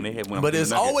Melo when they had went. But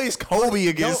it's always Kobe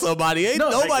against somebody. Ain't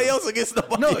nobody else against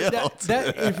nobody No, else.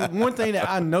 if one thing that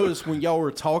I noticed when y'all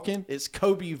were talking, it's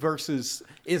Kobe versus.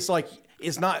 It's like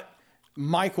it's not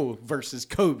Michael versus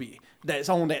Kobe. That's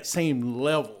on that same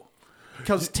level.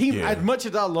 Because as much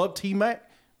as I love T-Mac,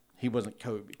 he wasn't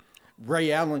Kobe.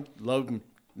 Ray Allen loved him,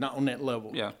 not on that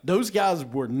level. Yeah. Those guys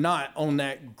were not on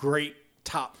that great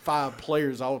top 5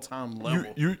 players all time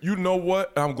level. You know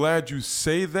what? I'm glad you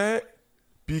say that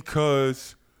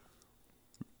because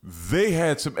they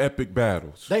had some epic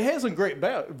battles. They had some great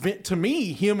battles. To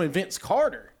me, him and Vince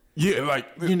Carter. Yeah,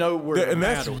 like were and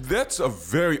battled. that's a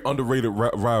very underrated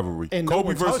rivalry. And no Kobe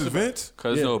one talks versus about it. Vince,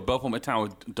 Because Yeah. both of them at time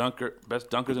was best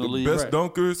dunkers in the league. best Right.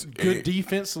 dunkers. Good and-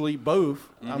 defensively, both.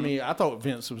 I mean, I thought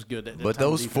Vince was good at that But time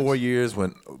those defense. 4 years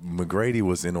when McGrady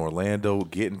was in Orlando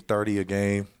getting 30 a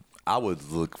game, I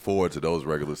would look forward to those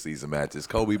regular season matches.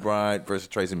 Kobe Bryant versus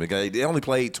Tracy McGrady. They only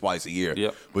played twice a year.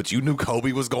 Yep. But you knew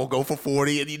Kobe was going to go for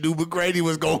 40 and you knew McGrady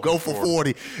was going to go for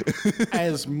 40.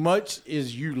 As much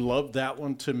as you love that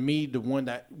one, to me, the one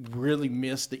that really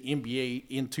missed the NBA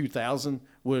in 2000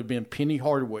 would have been Penny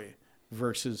Hardaway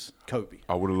versus Kobe.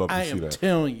 I would have loved to I see am that.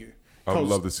 telling you. I would 'cause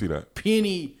love to see that.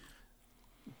 Penny,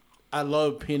 I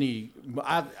love Penny.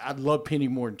 I love Penny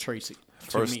more than Tracy. to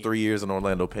First me. 3 years in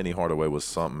Orlando, Penny Hardaway was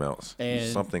something else. And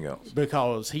Something else.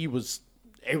 because he was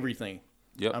everything.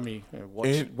 Yep. I mean,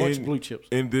 watch Blue Chips.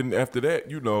 And then after that,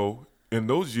 in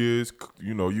those years,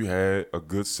 you had a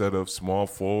good set of small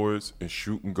forwards and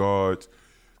shooting guards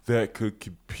that could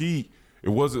compete. It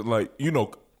wasn't like,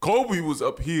 Kobe was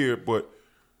up here, but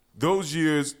those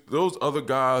years, those other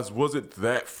guys wasn't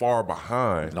that far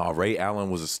behind. No, Ray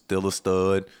Allen was still a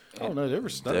stud. Oh no, they were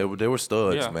stuck. They were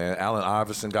studs, Yeah. man. Allen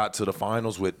Iverson got to the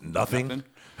finals with nothing.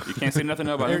 You can't say nothing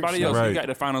about Eric anybody else. Right. You got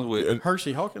the finals with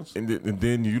Hershey Hawkins. And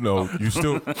then you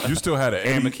still had an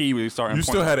Aaron Eddie. McKee was starting. You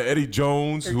still had an Eddie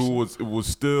Jones who was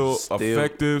still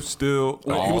effective, still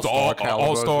he was an all-star caliber.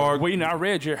 all-star. Well,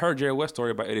 heard Jerry West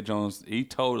story about Eddie Jones. He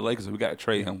told the Lakers we got to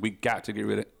trade him. We got to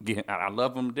get him. I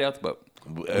love him to death, but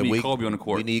we need Kobe on the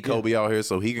court. We need Kobe out here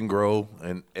so he can grow,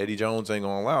 and Eddie Jones ain't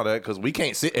gonna allow that because we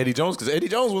can't sit Eddie Jones because Eddie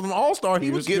Jones was an all-star. He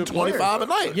was a getting good player. 25 a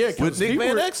night Yeah, 'cause with Nick people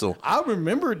Van were- Exel. I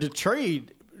remember the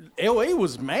trade. LA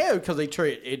was mad because they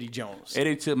traded Eddie Jones.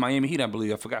 Eddie to Miami Heat, I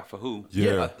believe. I forgot for who.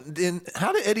 Yeah. Then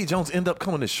how did Eddie Jones end up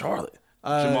coming to Charlotte?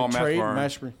 Jamal trade Mashburn.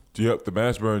 Mashburn. Yep, the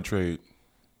Mashburn trade.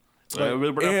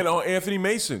 And Anthony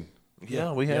Mason.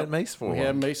 Yeah, we had Mace for We him.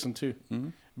 had Mason too.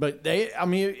 But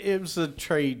it was a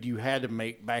trade you had to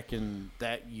make back in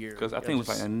that year. Because I think it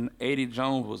was like Eddie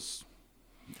Jones was.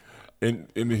 And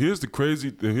here's the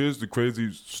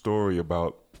crazy story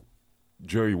about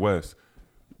Jerry West.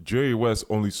 Jerry West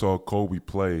only saw Kobe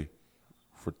play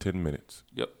for 10 minutes.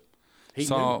 Yep. He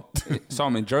saw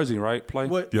him in Jersey, right? Play.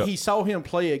 Yep. He saw him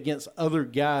play against other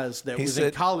guys that He was in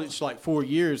said- college like 4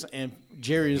 years, and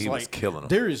Jerry is He was like, killing 'em.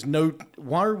 there is no.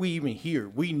 Why are we even here?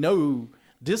 We know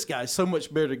this guy's so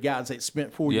much better than guys that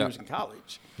spent 4 Yeah. years in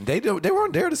college. They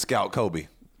weren't there to scout Kobe.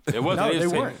 It wasn't. No, It they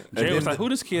was- weren't. Jerry was then like, "Who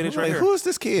this kid is right Like, here?" who is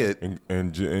this kid?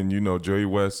 And Jerry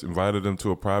West invited him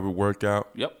to a private workout.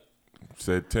 Yep.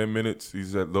 Said 10 minutes. He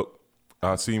said, "Look,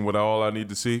 I've seen what all I need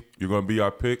to see. You're gonna be our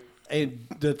pick." And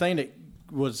the thing that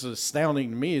was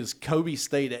astounding to me is Kobe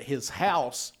stayed at his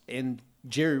house, and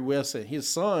Jerry West and his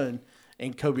son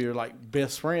and Kobe are like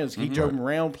best friends. He drove him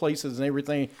around places and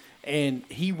everything, and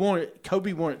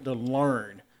Kobe wanted to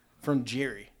learn from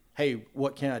Jerry. Hey,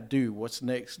 what can I do? What's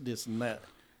next? This and that.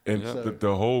 And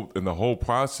the whole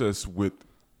process with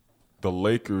the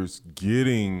Lakers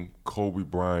getting Kobe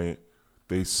Bryant,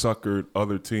 they suckered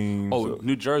other teams. Oh,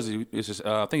 New Jersey is just.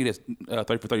 I think it is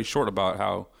 30 for 30 short about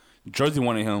how Jersey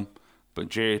wanted him, but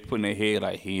Jerry put in their head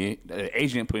like the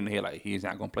agent put in their head like he's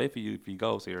not gonna play for you if he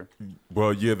goes here.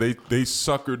 Well, yeah, they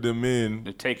suckered them in.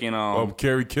 They're taking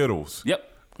Kerry Kittles. Yep.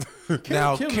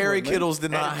 Now, Kittles Kerry went, man. Kittles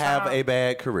did not have a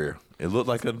bad career. It looked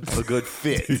like a good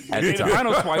fit at the Made the time.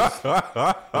 finals twice.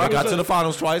 They got to the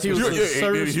finals twice. He was a He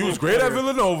serviceable was great at player.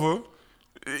 Villanova.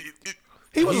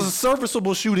 He was a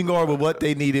serviceable shooting guard with what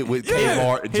they needed with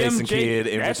Kmart, Him, Jason Jay- Kidd,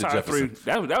 and that's Richard how three.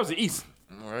 Jefferson. That was the East.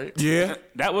 Yeah,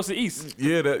 That was the East.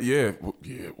 yeah, yeah.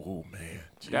 Oh man.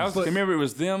 That was. Remember, it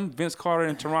was them, Vince Carter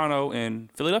in Toronto, and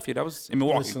Philadelphia. That was in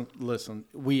Milwaukee. Listen.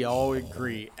 We all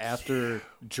agree after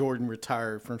Jordan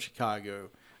retired from Chicago,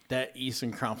 that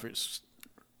Eastern Conference.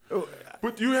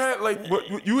 But you had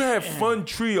you had fun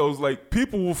trios. Like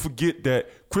people will forget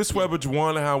that Chris Webber,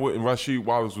 Juwan Howard, and Rasheed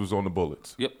Wallace was on the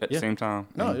Bullets. Yep, at the same time.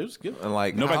 No, it was good. And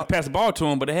like Nobody could pass the ball to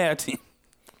him, but they had a team.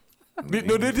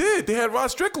 No, they did. They had Rod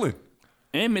Strickland.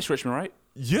 And Mitch Richmond, right?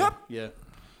 Yep. Yeah,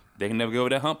 They can never go over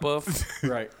that hump of.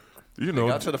 right. You know,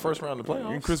 got to the first round of the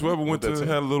playoffs. and Chris Webber had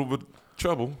a little bit of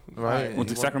trouble. Right. Went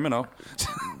to Sacramento.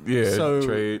 Yeah, So-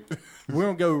 trade. We're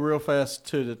gonna go real fast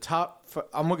to the top.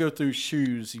 I'm gonna go through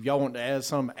shoes. If y'all want to add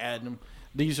some, add them.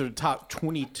 These are the top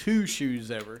 22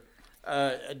 shoes ever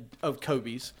of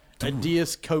Kobe's.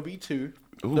 Adidas Kobe 2,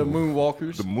 the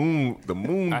Moonwalkers. The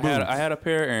moon I boots. had a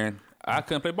pair, and I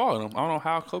couldn't play ball in them. I don't know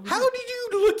how Kobe. How did you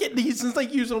look at these and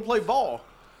think you was gonna play ball?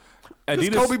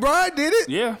 Adidas? Kobe Bryant did it.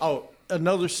 Yeah. Oh,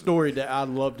 another story that I'd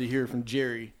love to hear from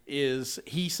Jerry is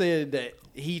he said that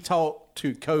he talked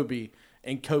to Kobe,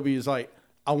 and Kobe is like,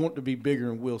 I want to be bigger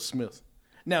than Will Smith.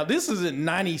 Now, this is in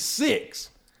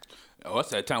 96. Oh, that's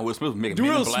that time Will Smith was making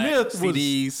Will Men in Black, Smith was-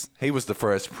 CDs. He was the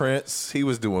Fresh Prince. He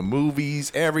was doing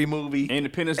movies, every movie,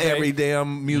 Independence Day. every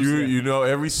damn music. You know,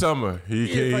 every summer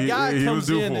If a guy he was comes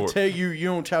due in for and it. tell you you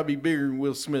don't try to be bigger than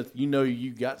Will Smith, you know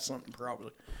you got something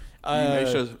probably. You make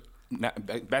sure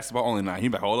basketball only now. He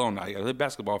like, hold on now. You got to play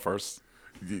basketball first.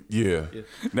 Yeah.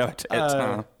 Now at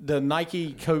time. The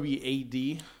Nike Kobe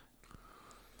AD.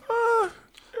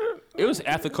 It was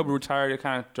after Kobe retired. It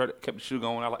kind of kept the shoe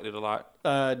going. I liked it a lot.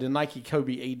 The Nike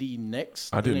Kobe AD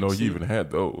next. I didn't know NXT. he even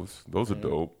had those. Those are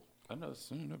dope. I never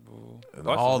seen it, bro. And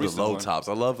all the recent low one. tops.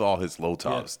 I love all his low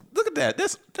tops. Look at that.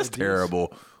 That's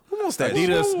terrible. Who wants that?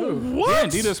 Adidas.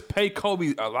 What? Yeah, Adidas paid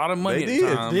Kobe a lot of money They at the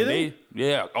did. time. Did they?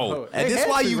 Yeah. Oh. Oh, And They this had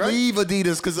why to, you right? leave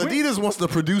Adidas, because Adidas wants to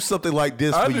produce something like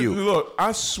this I for you. Look,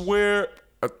 I swear,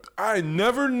 I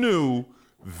never knew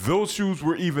those shoes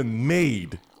were even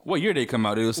made. What year did they come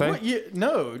out? Did it say? What year?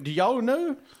 No. Do y'all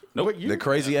know? Nope. What year? The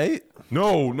Crazy Eight.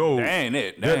 No. That ain't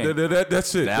it. That ain't.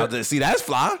 That's it. Now, see, that's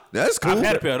fly. That's cool. I've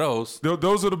had a pair of those.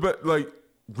 Those are the best. Like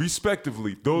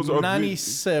respectively, those are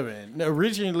 97. No,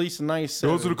 originally released in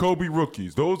 97. Those are the Kobe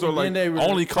rookies. Those are And like then they were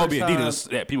Only the Kobe first and time- Adidas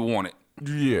that people wanted.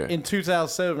 yeah. In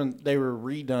 2007, they were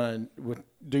redone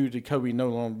due to Kobe no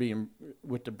longer being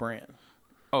with the brand.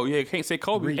 Oh yeah, can't say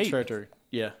Kobe. Eight. Retreader.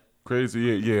 Yeah. Crazy,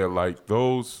 yeah, like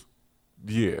those.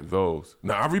 Yeah, those.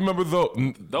 Now I remember those.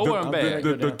 Those weren't bad.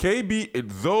 The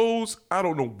KB, those I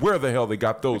don't know where the hell they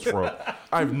got those from.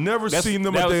 I've never seen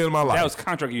them a day in my life. That was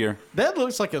contract year. That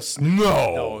looks like a Snoop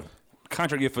no, Dogg.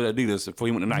 Contract year for Adidas before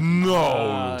he went to Nike.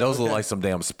 no. Those look like some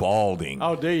damn Spalding.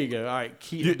 Oh, there you go. All right.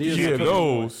 Yeah,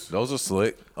 those. Those are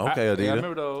slick. Okay, Yeah, I Adidas.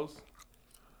 remember those.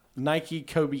 Nike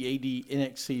Kobe AD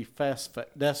NXT Fast.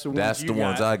 That's the ones That's you the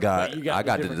ones I got. but you I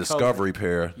got the different Discovery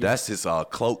color. pair. That's his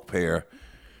cloak pair.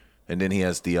 And then he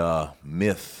has the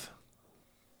Myth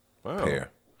Wow. pair.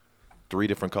 3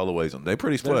 different colorways. They're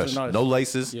pretty Those are fresh. nice. No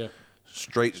laces. Yeah.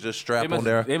 Straight, just strap They on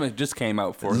there. must just came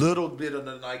out for. Little bit of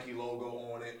the Nike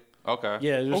logo on it. Okay.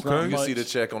 Yeah. There's Okay. not You You much. see the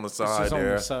check on the side just on the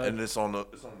there, side. and it's on the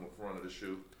front of the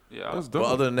shoe. Yeah. That's But dope.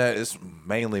 other than that, it's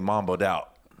mainly mamboed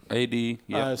out. AD.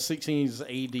 Yeah. 16's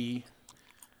AD.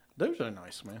 Those are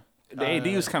nice, man. the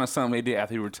AD was kind of something they did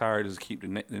after he retired, is keep the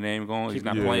name going. He's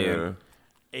not yeah. playing.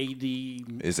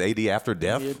 AD. Is AD after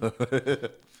death?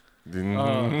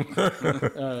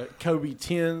 Kobe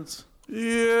 10s.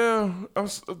 Yeah,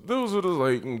 those are the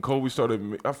like when Kobe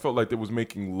started. I felt like they was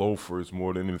making loafers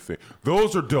more than anything.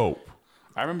 Those are dope.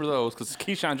 I remember those because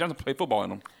Keyshawn Johnson played football in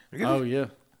them. Oh, yeah.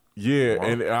 Yeah,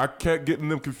 and I kept getting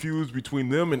them confused between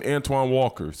them and Antoine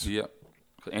Walker's. Yeah.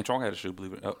 Because Antoine had a shoe,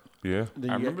 believe it. Oh. Yeah, Then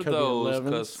I you got remember Kobe those 11s.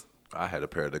 because I had a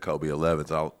pair of the Kobe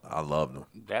 11s. I loved them.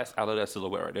 I love that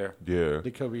silhouette right there. yeah.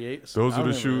 The Kobe 8s. Those I are the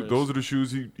remember shoes. Those are the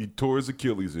shoes he tore his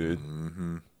Achilles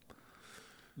in.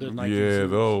 The Nike Yeah,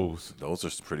 shoes. those. Those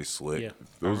are pretty slick. Yeah.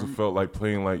 Those felt like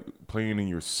playing in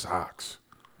your socks.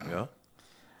 Yeah.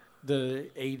 The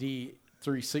AD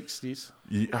 360s.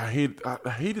 Yeah, I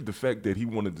hated the fact that he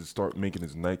wanted to start making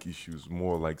his Nike shoes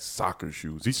more like soccer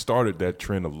shoes. He started that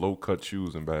trend of low cut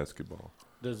shoes in basketball.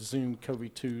 The Zoom Kobe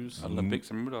 2s.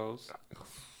 Olympics, remember those?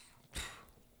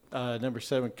 Number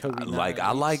 7, Kobe 9s.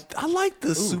 I like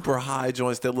the super high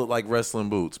joints that look like wrestling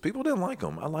boots. People didn't like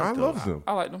them. I love them.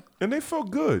 I like them. And they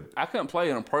felt good. I couldn't play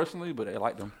in them personally, but I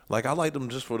liked them. Like I like them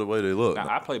just for the way they look. Now,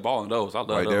 I play ball in those. I love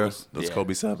right those. there, those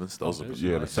Kobe 7s. Those are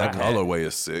Yeah, the that colorway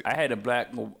is sick. I had the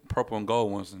black, purple, and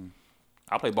gold ones, and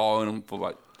I play ball in them for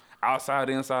like outside,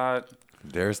 inside.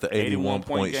 There's the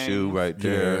 81-point shoe games. right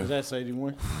there. That's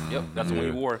 81. Yep, that's the one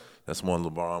he wore. That's one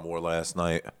LeBron wore last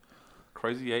night.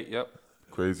 Crazy 8, yep.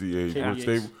 Crazy 8,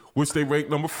 KBH. which they ranked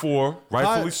number 4,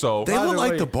 rightfully so. They By look the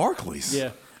like way- the Barclays.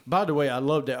 Yeah. By the way, I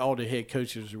love that all the head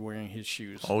coaches are wearing his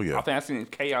shoes. Oh I yeah. think I've seen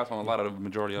chaos on a lot of the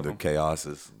majority of The them. chaos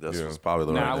is that's Yeah. what's probably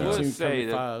the Now, right I there. would Zoom say Kobe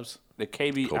that 5s. the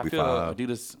KB, Kobe I feel 5.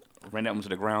 Adidas ran that one to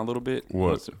the ground a little bit. What?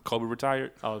 Once Kobe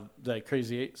retired. Oh, that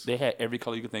Crazy 8s. They had every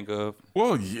color you could think of.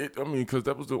 Well, yeah, I mean, because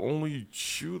that was the only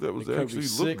shoe that was The Kobe actually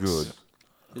 6 looked good.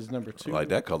 is number 2. Like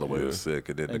that colorway Yeah. was sick,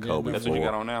 and then the And then Kobe That's what you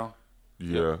got 4. on now.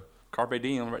 Yeah. Carpe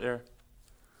Diem right there.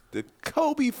 The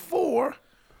Kobe 4.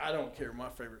 I don't care. My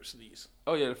favorite's these.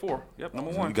 Oh, yeah, the 4. Yep,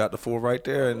 number You 1. got the 4 right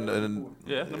there, and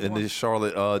Yeah, number in one. the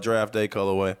Charlotte draft day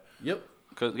colorway. Yep.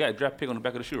 Because you got a draft pick on the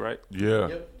back of the shoe, right? Yeah.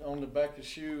 Yep. On the back of the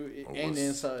shoe and the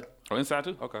inside. Oh, inside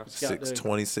too? Okay. Got the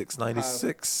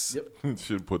 6/26/96. Yep.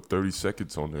 Should put 30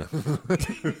 seconds on there.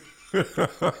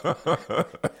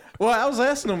 Well, I was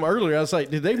asking them earlier. I was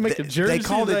like, did they make a jersey? They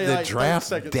called it the like 30 draft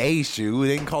seconds? day shoe.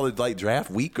 They didn't call it like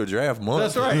draft week or draft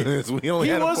month. That's right. So we only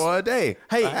He had him was- for a day.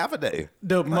 Hey, a half a day.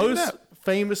 The Not even most that.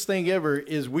 famous thing ever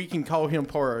is we can call him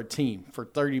part of our team for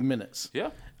 30 minutes. Yeah.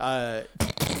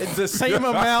 It's the same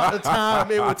amount of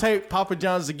time it would take Papa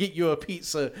John's to get you a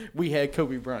pizza. We had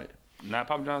Kobe Bryant. Not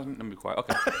Papa John's. Let me be quiet.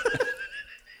 Okay.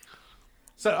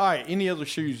 So, all right, any other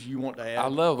shoes you want to add? I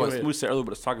love Go what ahead. Smooth said earlier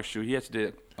about the soccer shoe. He actually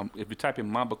did, if you type in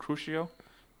Mamba Crucio,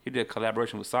 he did a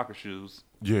collaboration with soccer shoes.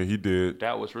 Yeah, he did.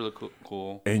 That was really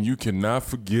cool. And you cannot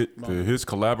forget his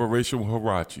collaboration with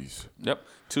Hirachis. Yep.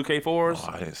 2K4s,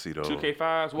 Oh, I didn't see those.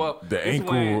 2K5s. Well, The this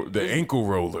ankle, when- the this- ankle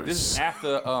rollers. This is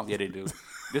after, yeah, they do.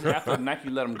 This is after Nike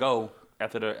let him go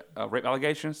after the rape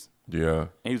allegations, yeah. and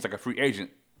he was like a free agent.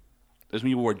 This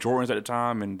when you wore Jordans at the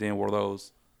time, and then wore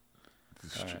those.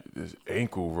 This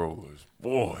ankle rollers,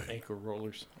 boy. Ankle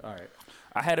rollers. All right.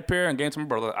 I had a pair and gave them to my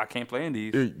brother. I can't play in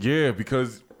these. Yeah,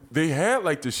 because they had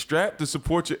like the strap to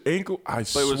support your ankle. I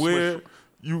it was swear,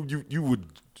 you would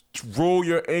roll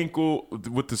your ankle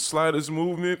with the sliders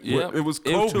movement. Yeah, It was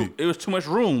Kobe. It was too much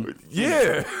room.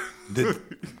 Yeah.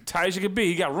 Tight as you could be,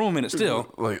 you got room in it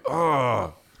still. Like,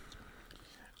 All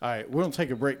right, we're going to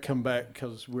take a break, come back,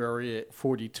 because we're already at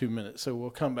 42 minutes. So we'll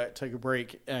come back, take a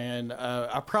break, and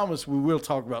I promise we will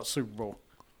talk about Super Bowl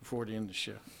before the end of the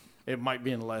show. It might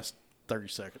be in the last 30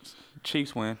 seconds.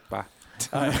 Chiefs win. Bye.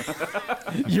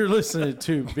 You're listening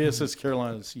to BSS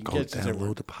Carolinas. You can Go catch us everywhere.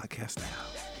 download the podcast now.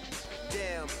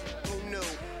 Damn, who knew?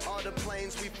 All the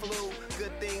planes we flew,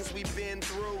 good things we've been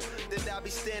through. That I'll be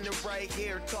standing right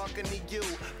here talking to you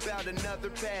about another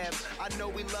path. I know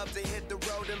we love to hit the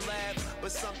road and laugh,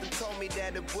 but something told me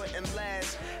that it wouldn't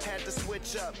last. Had to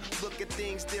switch up, look at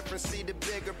things different, see the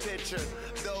bigger picture.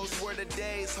 Those were the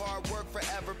days, hard work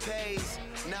forever pays.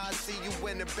 Now I see you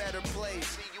in a better place.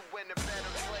 See you in a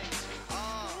better place.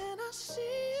 And I see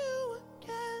you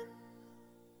again.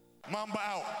 Mamba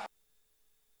out.